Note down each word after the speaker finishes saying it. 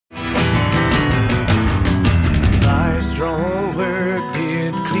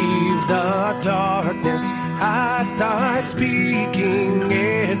speaking,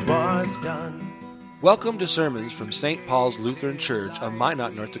 it was done. Welcome to sermons from St. Paul's Lutheran Church of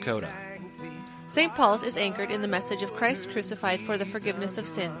Minot, North Dakota. St. Paul's is anchored in the message of Christ crucified for the forgiveness of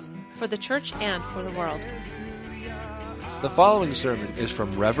sins, for the church and for the world. The following sermon is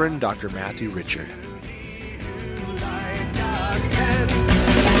from Reverend Dr. Matthew Richard.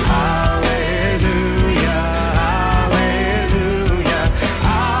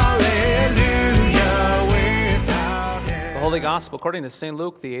 The Holy Gospel according to St.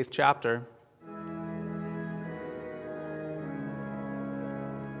 Luke, the 8th chapter.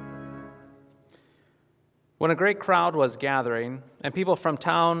 When a great crowd was gathering, and people from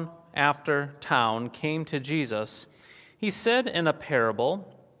town after town came to Jesus, he said in a parable,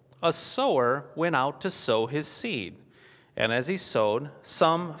 "A sower went out to sow his seed. And as he sowed,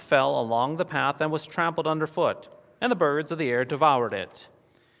 some fell along the path and was trampled underfoot, and the birds of the air devoured it.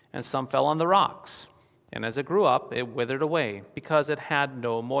 And some fell on the rocks, and as it grew up, it withered away, because it had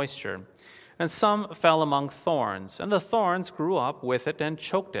no moisture. And some fell among thorns, and the thorns grew up with it and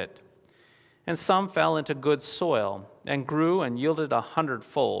choked it. And some fell into good soil, and grew and yielded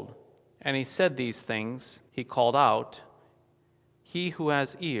 100-fold. And he said these things, he called out, 'He who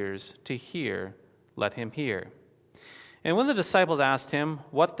has ears to hear, let him hear.' And when the disciples asked him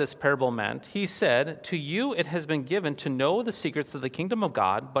what this parable meant, he said, 'To you it has been given to know the secrets of the kingdom of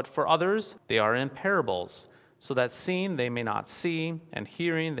God, but for others they are in parables, so that seeing they may not see, and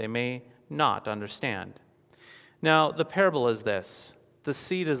hearing they may not understand.' Now the parable is this: the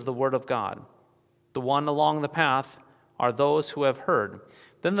seed is the word of God. The one along the path are those who have heard.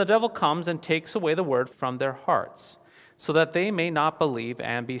 Then the devil comes and takes away the word from their hearts, so that they may not believe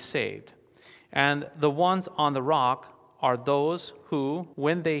and be saved. And the ones on the rock are those who,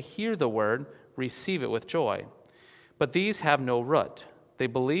 when they hear the word, receive it with joy. But these have no root. They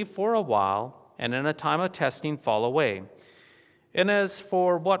believe for a while, and in a time of testing fall away. And as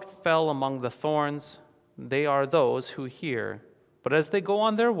for what fell among the thorns, they are those who hear. But as they go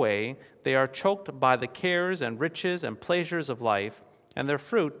on their way, they are choked by the cares and riches and pleasures of life, and their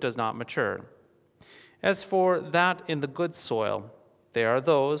fruit does not mature. As for that in the good soil, they are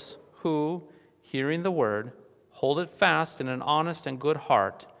those who, hearing the word, hold it fast in an honest and good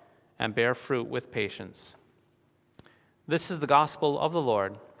heart, and bear fruit with patience." This is the gospel of the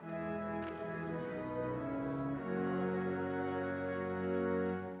Lord.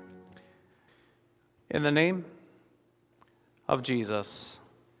 In the name of Jesus,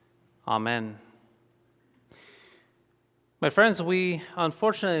 amen. My friends, we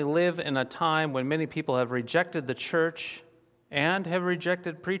unfortunately live in a time when many people have rejected the church and have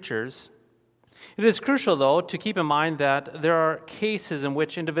rejected preachers. It is crucial, though, to keep in mind that there are cases in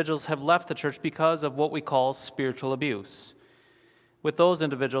which individuals have left the church because of what we call spiritual abuse. With those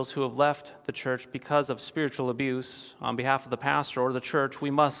individuals who have left the church because of spiritual abuse, on behalf of the pastor or the church,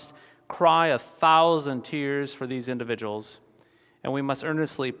 we must cry 1,000 tears for these individuals, and we must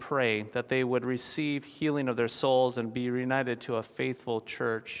earnestly pray that they would receive healing of their souls and be reunited to a faithful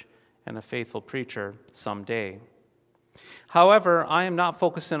church and a faithful preacher someday. However, I am not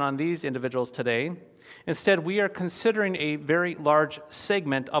focusing on these individuals today. Instead, we are considering a very large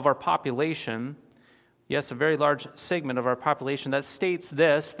segment of our population, yes, a very large segment of our population that states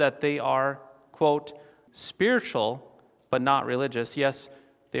this, that they are, quote, spiritual but not religious. Yes,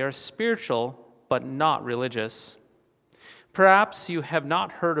 they are spiritual but not religious. Perhaps you have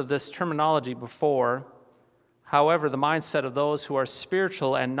not heard of this terminology before. However, the mindset of those who are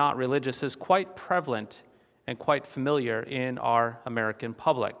spiritual and not religious is quite prevalent and quite familiar in our American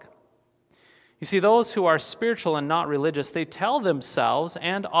public. You see, those who are spiritual and not religious, they tell themselves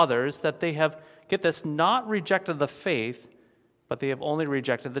and others that they have, get this, not rejected the faith, but they have only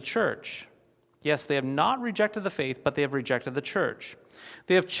rejected the church. Yes, they have not rejected the faith, but they have rejected the church.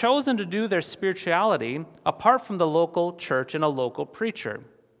 They have chosen to do their spirituality apart from the local church and a local preacher.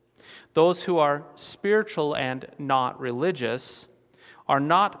 Those who are spiritual and not religious are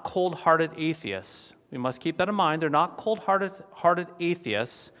not cold-hearted atheists. We must keep that in mind. They're not cold-hearted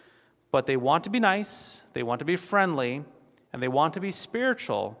atheists, but they want to be nice, they want to be friendly, and they want to be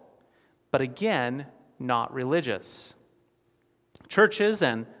spiritual, but again, not religious. Churches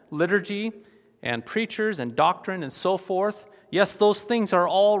and liturgy and preachers and doctrine and so forth, yes, those things are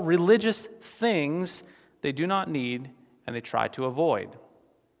all religious things they do not need and they try to avoid.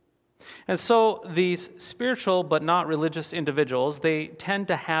 And so these spiritual but not religious individuals, they tend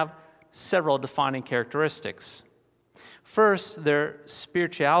to have several defining characteristics. First, their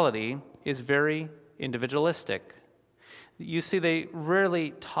spirituality is very individualistic. You see, they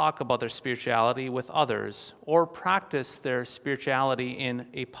rarely talk about their spirituality with others or practice their spirituality in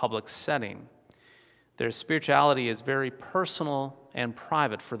a public setting. Their spirituality is very personal and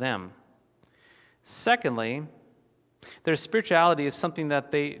private for them. Secondly, their spirituality is something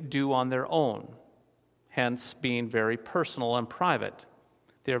that they do on their own, hence being very personal and private.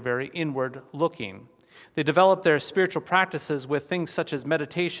 They are very inward looking. They develop their spiritual practices with things such as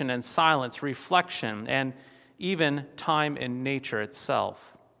meditation and silence, reflection, and even time in nature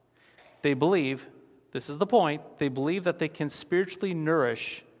itself. They believe, this is the point, they believe that they can spiritually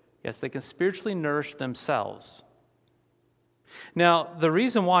nourish, they can spiritually nourish themselves. Now, the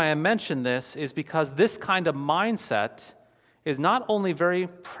reason why I mention this is because this kind of mindset is not only very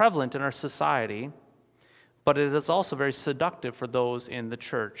prevalent in our society, but it is also very seductive for those in the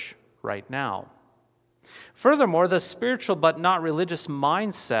church right now. Furthermore, the spiritual but not religious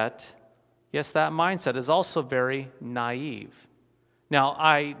mindset, that mindset is also very naive. Now,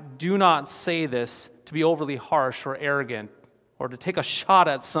 I do not say this to be overly harsh or arrogant or to take a shot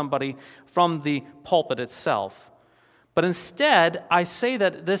at somebody from the pulpit itself. But instead, I say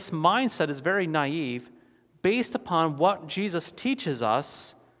that this mindset is very naive based upon what Jesus teaches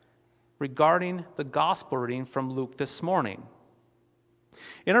us regarding the gospel reading from Luke this morning.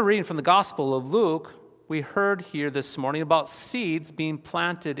 In our reading from the Gospel of Luke, we heard here this morning about seeds being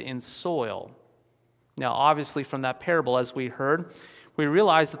planted in soil. Now, obviously, from that parable, as we heard, we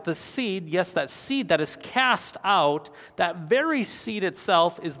realize that the seed, that seed that is cast out, that very seed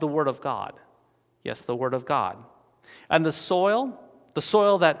itself is the Word of God. Yes, the Word of God. And the soil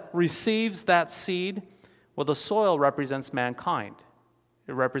that receives that seed, the soil represents mankind.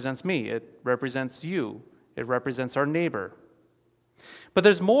 It represents me. It represents you. It represents our neighbor. But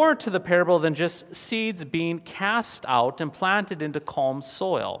there's more to the parable than just seeds being cast out and planted into calm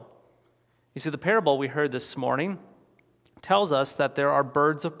soil. You see, the parable we heard this morning tells us that there are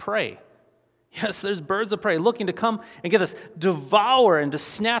birds of prey. Yes, there's birds of prey looking to come and get this, devour and to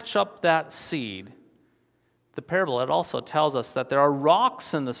snatch up that seed. The parable, it also tells us that there are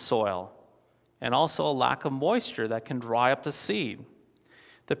rocks in the soil and also a lack of moisture that can dry up the seed.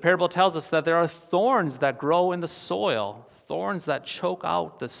 The parable tells us that there are thorns that grow in the soil, thorns that choke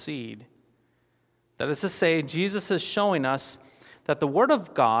out the seed. That is to say, Jesus is showing us that the Word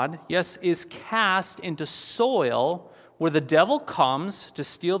of God, is cast into soil where the devil comes to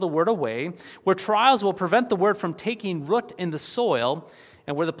steal the Word away, where trials will prevent the Word from taking root in the soil,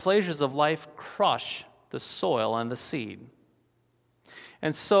 and where the pleasures of life crush the soil and the seed.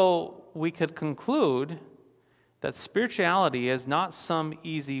 And so we could conclude that spirituality is not some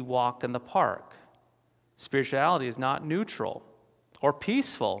easy walk in the park. Spirituality is not neutral or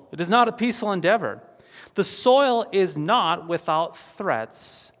peaceful. It is not a peaceful endeavor. The soil is not without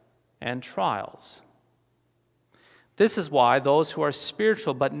threats and trials. This is why those who are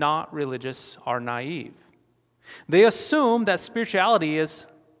spiritual but not religious are naive. They assume that spirituality is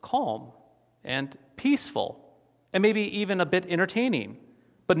calm and peaceful, and maybe even a bit entertaining,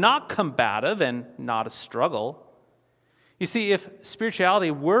 but not combative and not a struggle. You see, if spirituality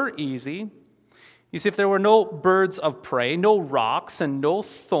were easy, if there were no birds of prey, no rocks and no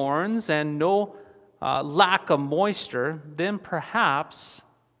thorns and no lack of moisture, then perhaps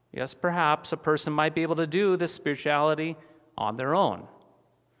a person might be able to do this spirituality on their own.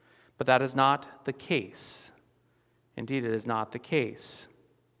 But that is not the case. Indeed, it is not the case.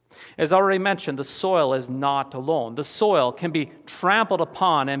 As already mentioned, the soil is not alone. The soil can be trampled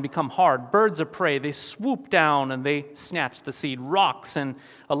upon and become hard. Birds of prey, they swoop down and they snatch the seed. Rocks and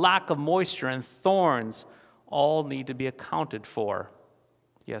a lack of moisture and thorns all need to be accounted for.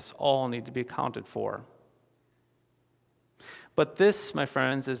 Yes, all need to be accounted for. But this, my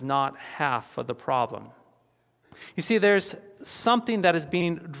friends, is not half of the problem. You see, there's something that is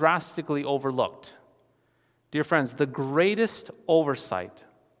being drastically overlooked. Dear friends, the greatest oversight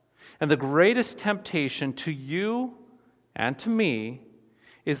and the greatest temptation to you and to me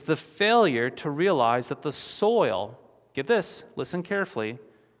is the failure to realize that the soil, get this, listen carefully,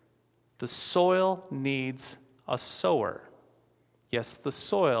 the soil needs a sower. Yes, the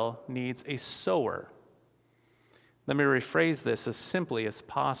soil needs a sower. Let me rephrase this as simply as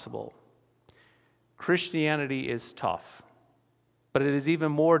possible. Christianity is tough, but it is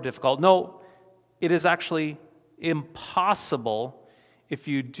even more difficult. No, it is actually impossible if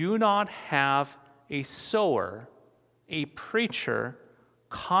you do not have a sower, a preacher,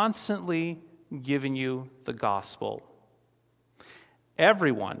 constantly giving you the gospel.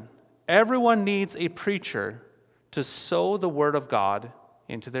 Everyone needs a preacher to sow the word of God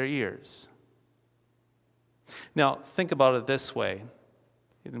into their ears. Now, think about it this way,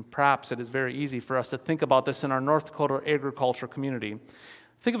 and perhaps it is very easy for us to think about this in our North Dakota agriculture community.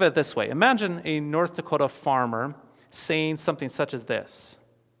 Think of it this way. Imagine a North Dakota farmer saying something such as this: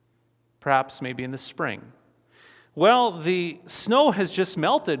 perhaps maybe in the spring. Well, the snow has just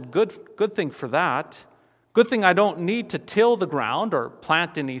melted. Good thing for that. Good thing I don't need to till the ground or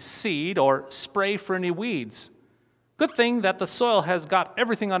plant any seed or spray for any weeds. Good thing that the soil has got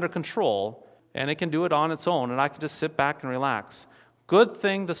everything under control and it can do it on its own and I can just sit back and relax. Good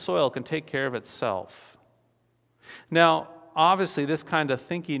thing the soil can take care of itself. Now, obviously, this kind of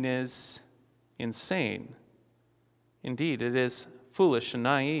thinking is insane. Indeed, it is foolish and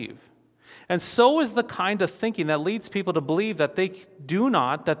naive. And so is the kind of thinking that leads people to believe that they do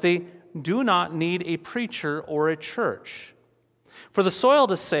not need a preacher or a church. For the soil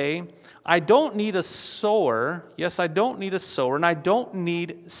to say, I don't need a sower, yes, I don't need a sower, and I don't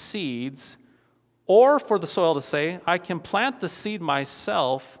need seeds, or for the soil to say, I can plant the seed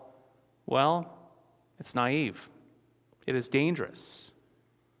myself, well, it's naive. It is dangerous.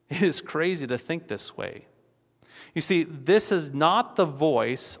 It is crazy to think this way. You see, this is not the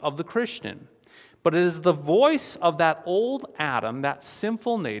voice of the Christian, but it is the voice of that old Adam, that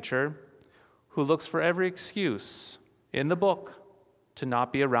sinful nature, who looks for every excuse in the book to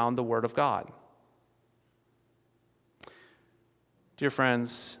not be around the Word of God. Dear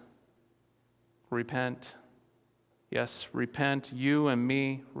friends, repent. Yes, repent. You and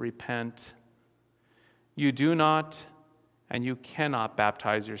me, repent. You do not and you cannot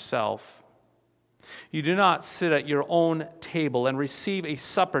baptize yourself. You do not sit at your own table and receive a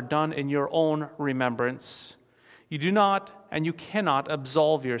supper done in your own remembrance. You do not and you cannot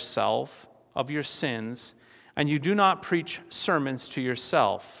absolve yourself of your sins, and you do not preach sermons to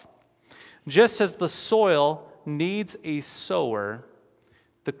yourself. Just as the soil needs a sower,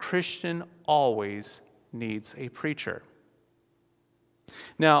 the Christian always needs a preacher.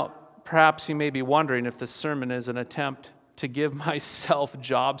 Now, perhaps you may be wondering if this sermon is an attempt to give myself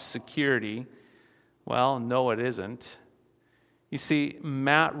job security. Well, no, it isn't. You see,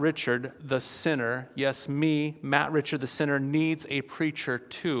 Matt Richard, the sinner, yes, me, Matt Richard, the sinner, needs a preacher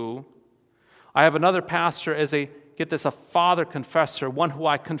too. I have another pastor as a father confessor, one who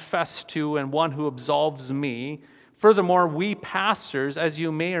I confess to and one who absolves me. Furthermore, we pastors, as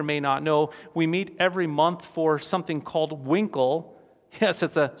you may or may not know, we meet every month for something called Winkle. Yes,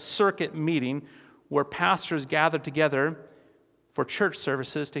 it's a circuit meeting where pastors gather together for church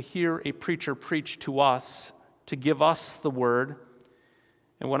services to hear a preacher preach to us, to give us the word.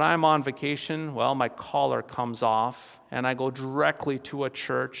 And when I'm on vacation, well, my collar comes off and I go directly to a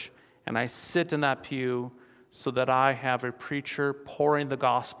church and I sit in that pew so that I have a preacher pouring the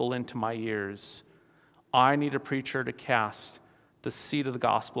gospel into my ears. I need a preacher to cast the seed of the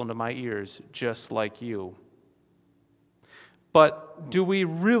gospel into my ears, just like you. But do we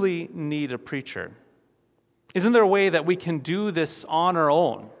really need a preacher? Isn't there a way that we can do this on our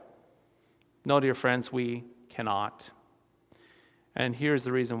own? No, dear friends, we cannot. And here's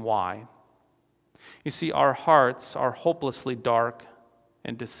the reason why. You see, our hearts are hopelessly dark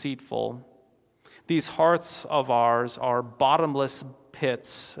and deceitful. These hearts of ours are bottomless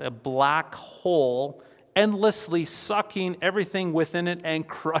pits, a black hole, endlessly sucking everything within it and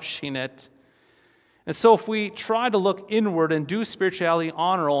crushing it. And so if we try to look inward and do spirituality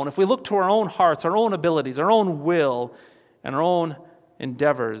on our own, if we look to our own hearts, our own abilities, our own will, and our own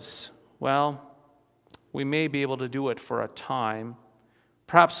endeavors, well, we may be able to do it for a time,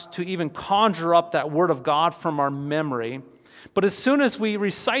 perhaps to even conjure up that word of God from our memory. But as soon as we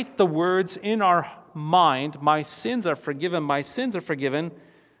recite the words in our mind, my sins are forgiven,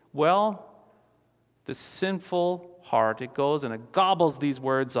 well, the sinful heart, it goes and it gobbles these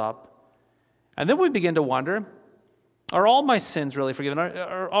words up. And then we begin to wonder, are all my sins really forgiven?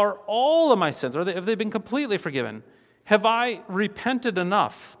 Are all of my sins, have they been completely forgiven? Have I repented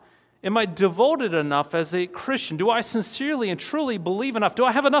enough? Am I devoted enough as a Christian? Do I sincerely and truly believe enough? Do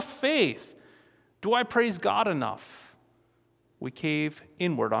I have enough faith? Do I praise God enough? We cave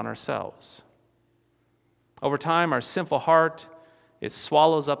inward on ourselves. Over time, our sinful heart, it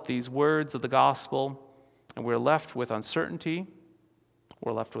swallows up these words of the gospel, and we're left with uncertainty,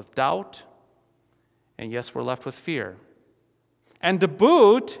 we're left with doubt, and yes, we're left with fear. And to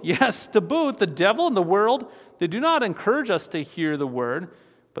boot, the devil and the world, they do not encourage us to hear the word,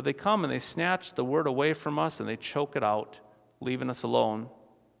 but they come and they snatch the word away from us and they choke it out, leaving us alone.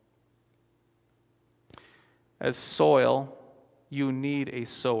 As soil, you need a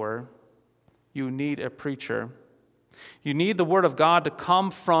sower. You need a preacher. You need the word of God to come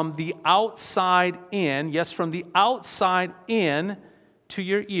from the outside in, yes, from the outside in to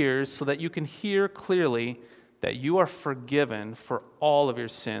your ears so that you can hear clearly that you are forgiven for all of your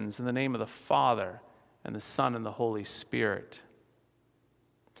sins in the name of the Father and the Son and the Holy Spirit.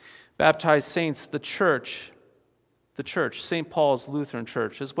 Baptized saints, the church, St. Paul's Lutheran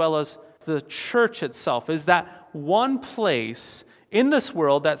Church, as well as the church itself is that one place in this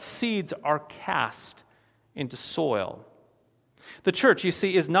world that seeds are cast into soil. The church, you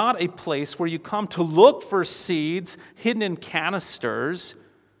see, is not a place where you come to look for seeds hidden in canisters,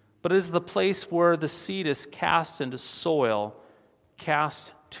 but it is the place where the seed is cast into soil,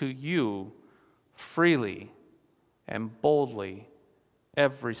 cast to you freely and boldly.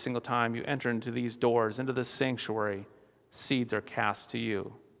 Every single time you enter into these doors, into this sanctuary, seeds are cast to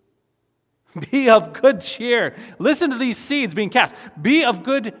you. Be of good cheer. Listen to these seeds being cast. Be of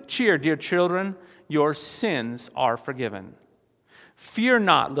good cheer, dear children. Your sins are forgiven. Fear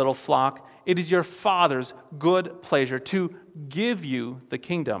not, little flock. It is your Father's good pleasure to give you the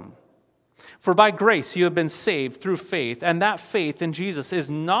kingdom. For by grace you have been saved through faith, and that faith in Jesus is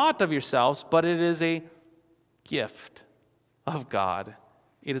not of yourselves, but it is a gift of God.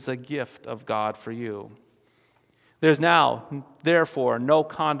 It is a gift of God for you. There's now, therefore, no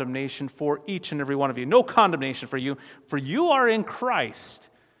condemnation for each and every one of you. No condemnation for you are in Christ.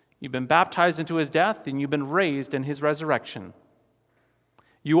 You've been baptized into his death, and you've been raised in his resurrection.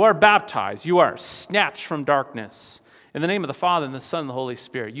 You are baptized. You are snatched from darkness. In the name of the Father, and the Son, and the Holy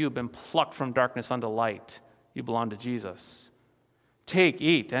Spirit, you have been plucked from darkness unto light. You belong to Jesus. Take,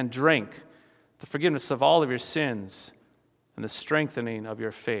 eat, and drink the forgiveness of all of your sins and the strengthening of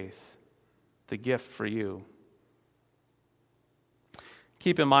your faith, the gift for you.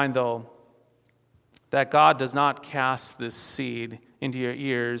 Keep in mind, though, that God does not cast this seed into your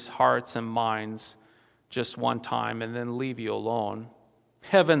ears, hearts, and minds just one time and then leave you alone.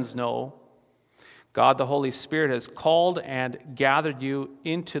 Heavens no. God the Holy Spirit has called and gathered you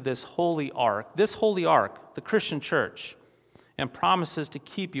into this holy ark, the Christian church, and promises to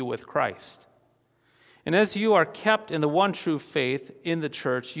keep you with Christ. And as you are kept in the one true faith in the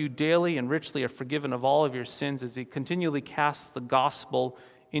church, you daily and richly are forgiven of all of your sins as he continually casts the gospel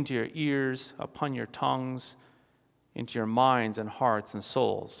into your ears, upon your tongues, into your minds and hearts and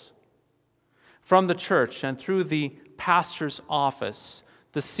souls. From the church and through the pastor's office,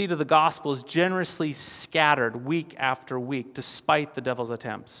 the seed of the gospel is generously scattered week after week, despite the devil's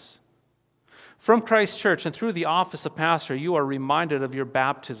attempts. From Christ's church and through the office of pastor, you are reminded of your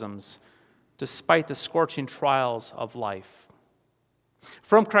baptisms, despite the scorching trials of life.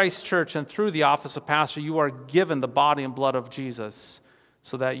 From Christ's church and through the office of pastor, you are given the body and blood of Jesus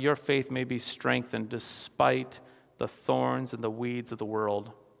so that your faith may be strengthened despite the thorns and the weeds of the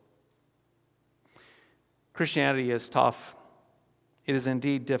world. Christianity is tough. It is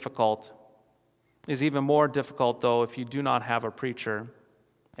indeed difficult. It is even more difficult, though, if you do not have a preacher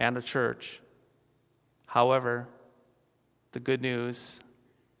and a church. However, the good news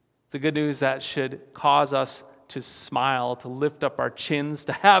that should cause us to smile, to lift up our chins,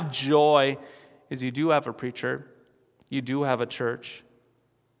 to have joy, is you do have a preacher, you do have a church.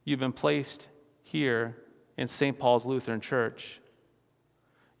 You've been placed here in St. Paul's Lutheran Church.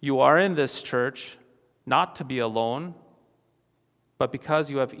 You are in this church not to be alone, but because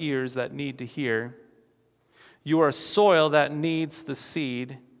you have ears that need to hear. You are soil that needs the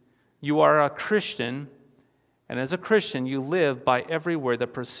seed. You are a Christian, and as a Christian, you live by every word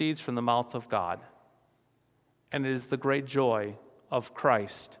that proceeds from the mouth of God. And it is the great joy of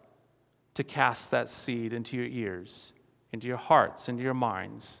Christ to cast that seed into your ears, into your hearts, into your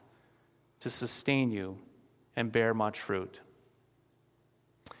minds, to sustain you and bear much fruit.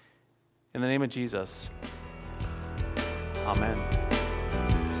 In the name of Jesus, amen.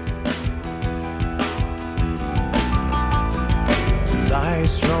 Thy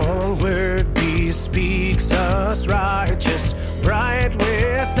strong word bespeaks us righteous, bright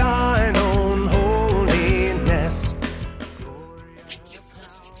with thine own holiness. Thank you for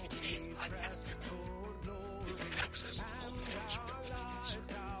listening to today's podcast sermon. You can access a full manuscript of today's sermon,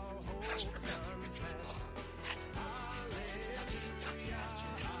 Pastor Matthew Richard's blog, at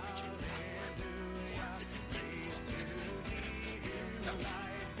www.pastormatthewrichard.org, or visit St. Paul's website,